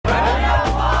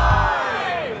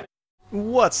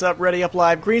What's up, Ready Up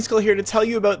Live? Greenskull here to tell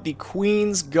you about the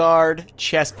Queen's Guard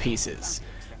chest pieces.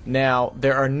 Now,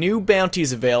 there are new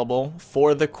bounties available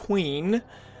for the Queen,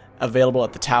 available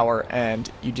at the tower,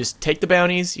 and you just take the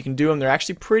bounties, you can do them. They're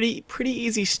actually pretty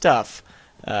easy stuff,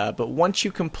 but once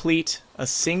you complete a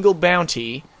single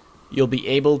bounty, you'll be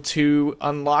able to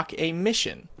unlock a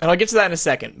mission. And I'll get to that in a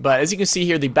second, but as you can see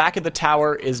here, the back of the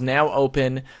tower is now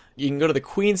open. You can go to the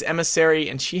Queen's Emissary,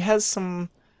 and she has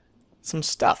some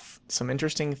stuff, some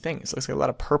interesting things. Looks like a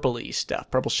lot of purpley stuff,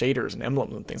 purple shaders and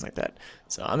emblems and things like that.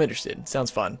 So I'm interested.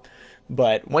 Sounds fun.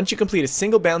 But once you complete a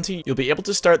single bounty, you'll be able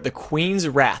to start the Queen's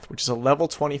Wrath, which is a level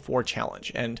 24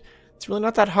 challenge. And it's really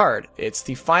not that hard. It's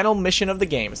the final mission of the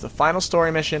game. It's the final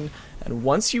story mission. And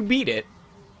once you beat it,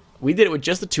 we did it with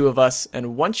just the two of us,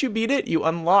 and once you beat it, you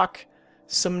unlock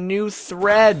some new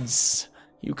threads.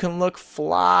 You can look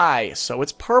fly. So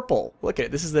it's purple. Look at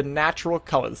it. This is the natural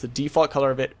color. This is the default color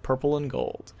of it, purple and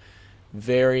gold.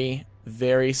 Very,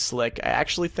 very slick. I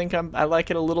actually think I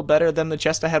like it a little better than the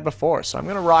chest I had before. So I'm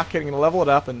going to rock it. I'm going to level it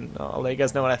up, and I'll let you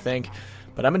guys know what I think.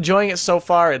 But I'm enjoying it so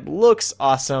far. It looks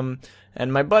awesome.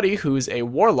 And my buddy, who's a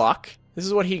warlock, this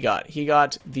is what he got. He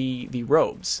got the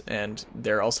robes, and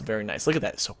they're also very nice. Look at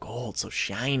that. It's so gold, so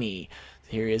shiny.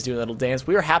 Here he is doing a little dance.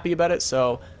 We were happy about it,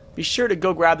 so be sure to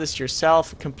go grab this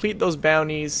yourself, complete those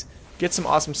bounties, get some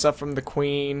awesome stuff from the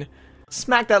Queen.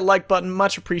 Smack that like button,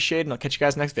 much appreciated, and I'll catch you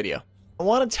guys next video. I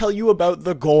want to tell you about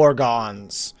the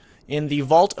Gorgons. In the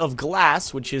Vault of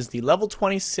Glass, which is the level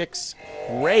 26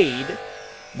 raid,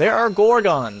 there are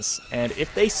Gorgons, and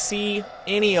if they see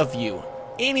any of you,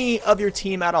 any of your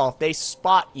team at all, if they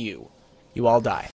spot you, you all die.